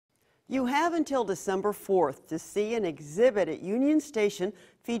You have until December 4th to see an exhibit at Union Station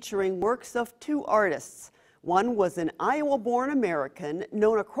featuring works of two artists. One was an Iowa-born American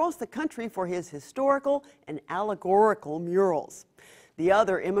known across the country for his historical and allegorical murals. The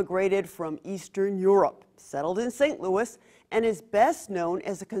other immigrated from Eastern Europe, settled in St. Louis, and is best known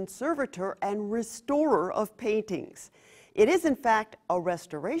as a conservator and restorer of paintings. It is, in fact, a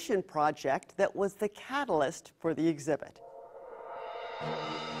restoration project that was the catalyst for the exhibit.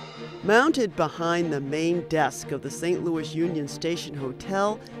 Mounted behind the main desk of the St. Louis Union Station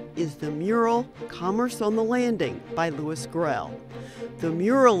Hotel is the mural Commerce on the Landing by Louis Grell. The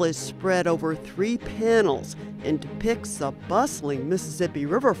mural is spread over 3 panels and depicts a bustling Mississippi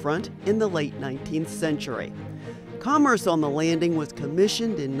riverfront in the late 19th century. Commerce on the Landing was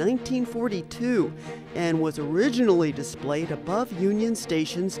commissioned in 1942 and was originally displayed above Union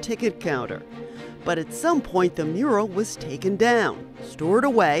Station's ticket counter. But at some point the mural was taken down, stored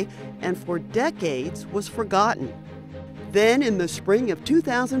away, and for decades was forgotten. Then in the spring of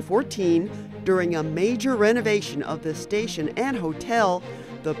 2014, during a major renovation of the station and hotel,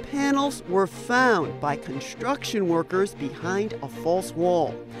 the panels were found by construction workers behind a false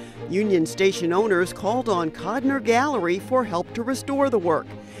wall. Union Station owners called on Kodner Gallery for help to restore the work,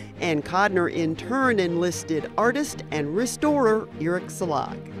 and Kodner in turn enlisted artist and restorer Irek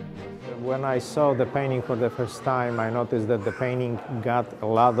Szelag. When I saw the painting for the first time, I noticed that the painting got a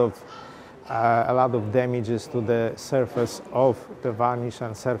lot of damages to the surface of the varnish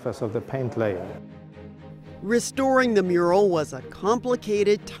and surface of the paint layer. Restoring the mural was a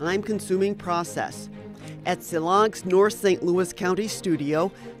complicated, time-consuming process. At Szelag's North St. Louis County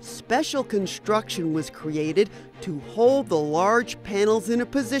studio, special construction was created to hold the large panels in a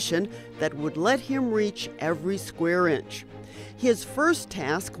position that would let him reach every square inch. His first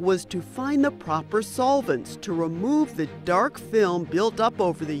task was to find the proper solvents to remove the dark film built up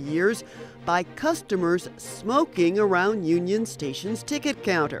over the years by customers smoking around Union Station's ticket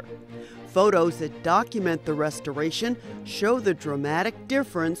counter. Photos that document the restoration show the dramatic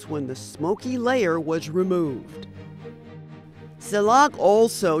difference when the smoky layer was removed. Szelag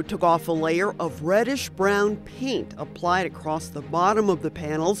also took off a layer of reddish-brown paint applied across the bottom of the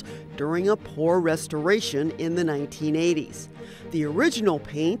panels during a poor restoration in the 1980s. The original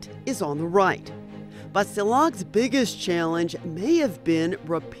paint is on the right. But Szelag's biggest challenge may have been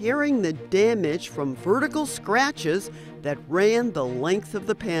repairing the damage from vertical scratches that ran the length of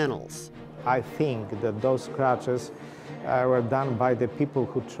the panels. I think that those scratches were done by the people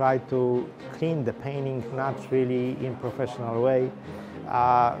who tried to clean the painting, not really in professional way.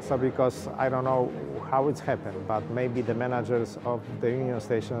 So because I don't know how it's happened, but maybe the managers of the Union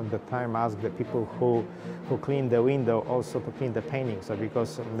Station at the time asked the people who cleaned the window also to clean the painting. So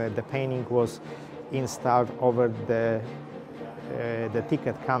because the painting was installed over the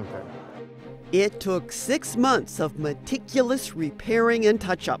ticket counter. It took 6 months of meticulous repairing and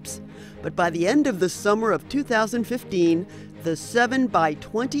touch-ups, but by the end of the summer of 2015, the 7 by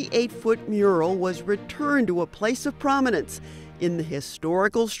 28-foot mural was returned to a place of prominence in the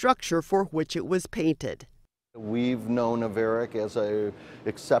historical structure for which it was painted. We've known of Irek as an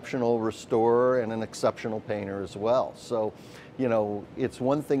exceptional restorer and an exceptional painter as well. So, you know, it's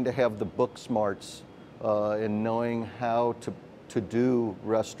one thing to have the book smarts in knowing how to do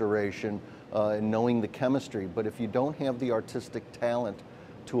restoration, and knowing the chemistry, but if you don't have the artistic talent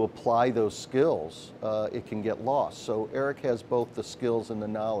to apply those skills, it can get lost. So Irek has both the skills and the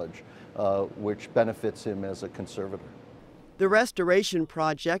knowledge, which benefits him as a conservator. The restoration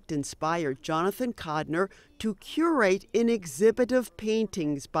project inspired Jonathan Kodner to curate an exhibit of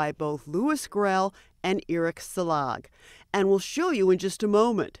paintings by both Louis Grell and Irek Szelag, and we'll show you in just a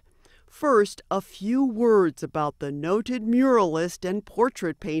moment. First, a few words about the noted muralist and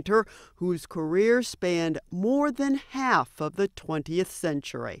portrait painter whose career spanned more than half of the 20th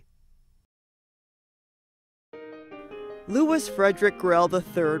century. Louis Frederick Grell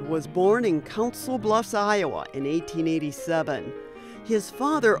III was born in Council Bluffs, Iowa in 1887. His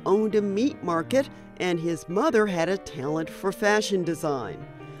father owned a meat market and his mother had a talent for fashion design.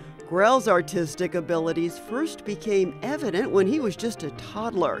 Grell's artistic abilities first became evident when he was just a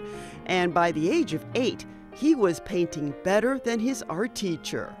toddler, and by the age of 8, he was painting better than his art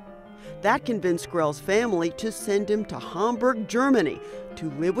teacher. That convinced Grell's family to send him to Hamburg, Germany, to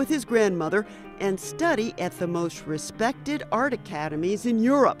live with his grandmother and study at the most respected art academies in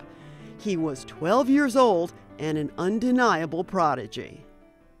Europe. He was 12 years old and an undeniable prodigy.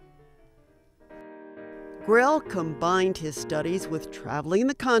 Grell combined his studies with traveling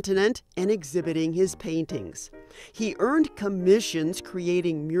the continent and exhibiting his paintings. He earned commissions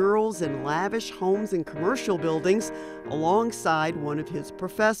creating murals in lavish homes and commercial buildings alongside one of his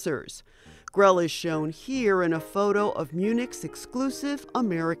professors. Grell is shown here in a photo of Munich's exclusive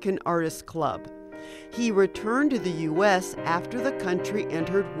American Artists Club. He returned to the U.S. after the country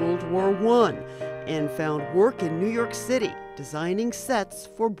entered World War I and found work in New York City designing sets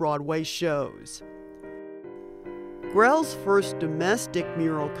for Broadway shows. Grell's first domestic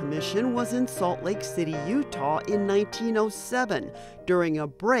mural commission was in Salt Lake City, Utah in 1907 during a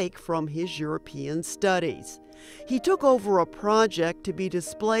break from his European studies. He took over a project to be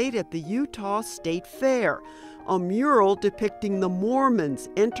displayed at the Utah State Fair, a mural depicting the Mormons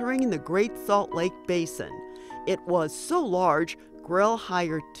entering the Great Salt Lake Basin. It was so large, Grell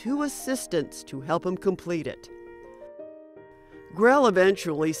hired 2 assistants to help him complete it. Grell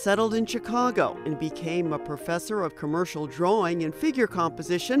eventually settled in Chicago and became a professor of commercial drawing and figure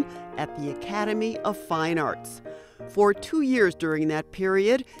composition at the Academy of Fine Arts. For 2 years during that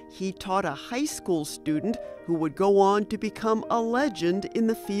period, he taught a high school student who would go on to become a legend in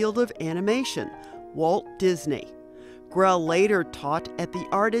the field of animation, Walt Disney. Grell later taught at the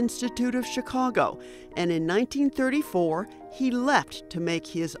Art Institute of Chicago, and in 1934, he left to make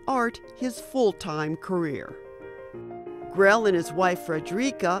his art his full-time career. Grell and his wife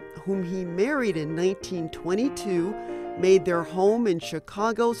Frederica, whom he married in 1922, made their home in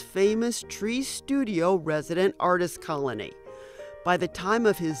Chicago's famous Tree Studio resident artist colony. By the time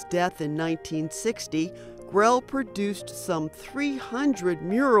of his death in 1960, Grell produced some 300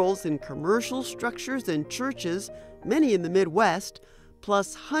 murals in commercial structures and churches, many in the Midwest,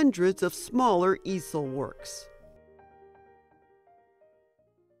 plus hundreds of smaller easel works.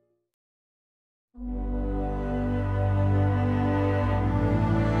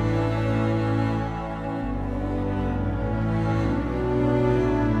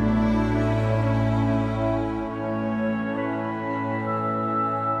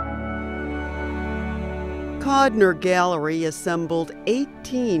 Kodner Gallery assembled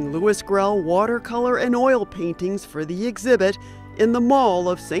 18 Louis Grell watercolor and oil paintings for the exhibit in the Mall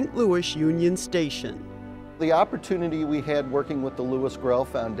of St. Louis Union Station. The opportunity we had working with the Louis Grell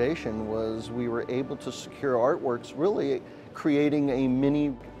Foundation was we were able to secure artworks, really creating a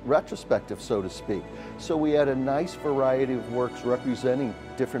mini retrospective, so to speak. So we had a nice variety of works representing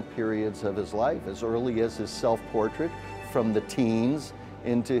different periods of his life, as early as his self-portrait from the teens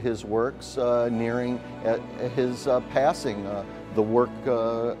into his works nearing his passing, the work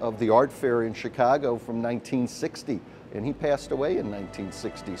of the art fair in Chicago from 1960, and he passed away in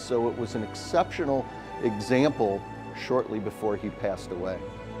 1960. So it was an exceptional example shortly before he passed away.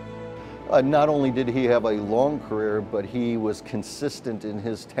 Not only did he have a long career, but he was consistent in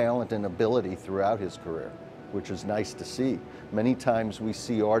his talent and ability throughout his career, which is nice to see. Many times we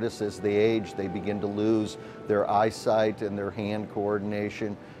see artists as they age, they begin to lose their eyesight and their hand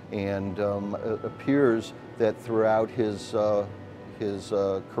coordination, and it appears that throughout his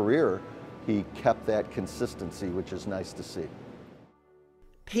career, he kept that consistency, which is nice to see.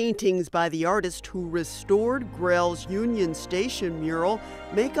 Paintings by the artist who restored Grell's Union Station mural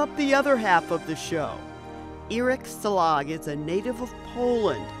make up the other half of the show. Irek Szelag is a native of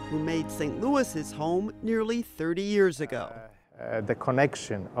Poland who made St. Louis his home nearly 30 years ago. The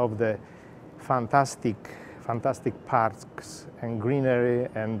connection of the fantastic parks and greenery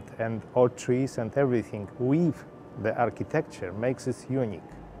and old trees and everything with the architecture makes it unique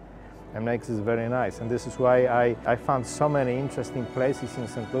and makes it very nice. And this is why I found so many interesting places in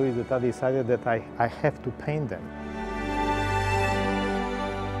St. Louis that I decided that I have to paint them.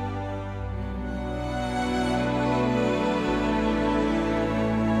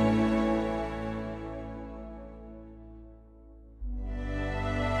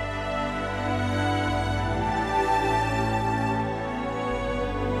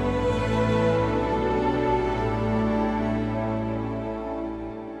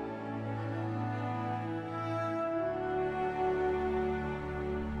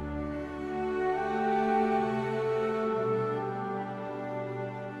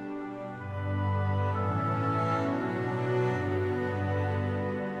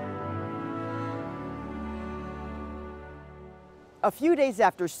 A few days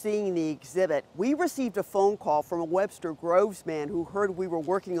after seeing the exhibit, we received a phone call from a Webster Groves man who heard we were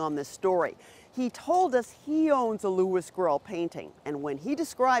working on this story. He told us he owns a Louis Grell painting, and when he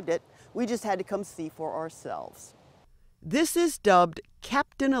described it, we just had to come see for ourselves. This is dubbed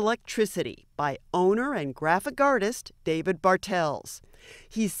Captain Electricity by owner and graphic artist David Bartels.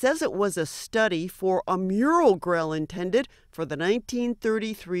 He says it was a study for a mural Grell intended for the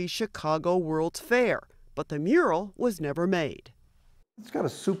 1933 Chicago World's Fair, but the mural was never made. It's got a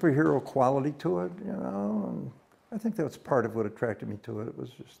superhero quality to it, you know. And I think that's part of what attracted me to it. It was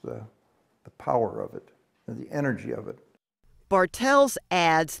just the power of it, and the energy of it. Bartels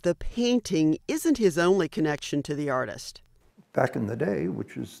adds the painting isn't his only connection to the artist. Back in the day,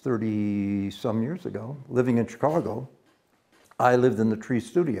 which is 30-some years ago, living in Chicago, I lived in the Tree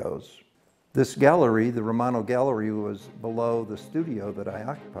Studios. This gallery, the Romano Gallery, was below the studio that I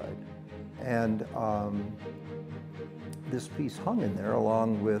occupied. And this piece hung in there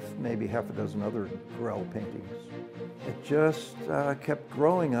along with maybe half a dozen other Grell paintings. It just kept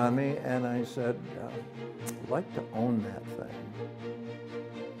growing on me, and I said, I'd like to own that thing.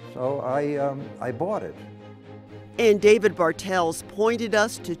 So I bought it. And David Bartels pointed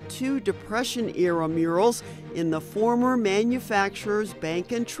us to two Depression-era murals in the former Manufacturers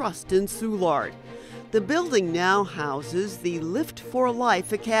Bank and Trust in Soulard. The building now houses the Lift for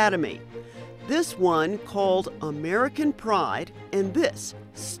Life Academy. This one, called American Pride, and this,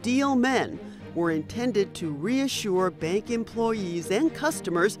 Steel Men, were intended to reassure bank employees and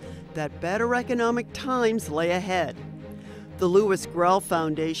customers that better economic times lay ahead. The Louis Grell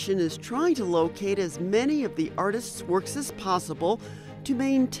Foundation is trying to locate as many of the artist's works as possible to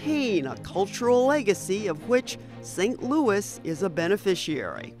maintain a cultural legacy of which St. Louis is a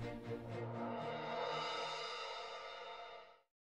beneficiary.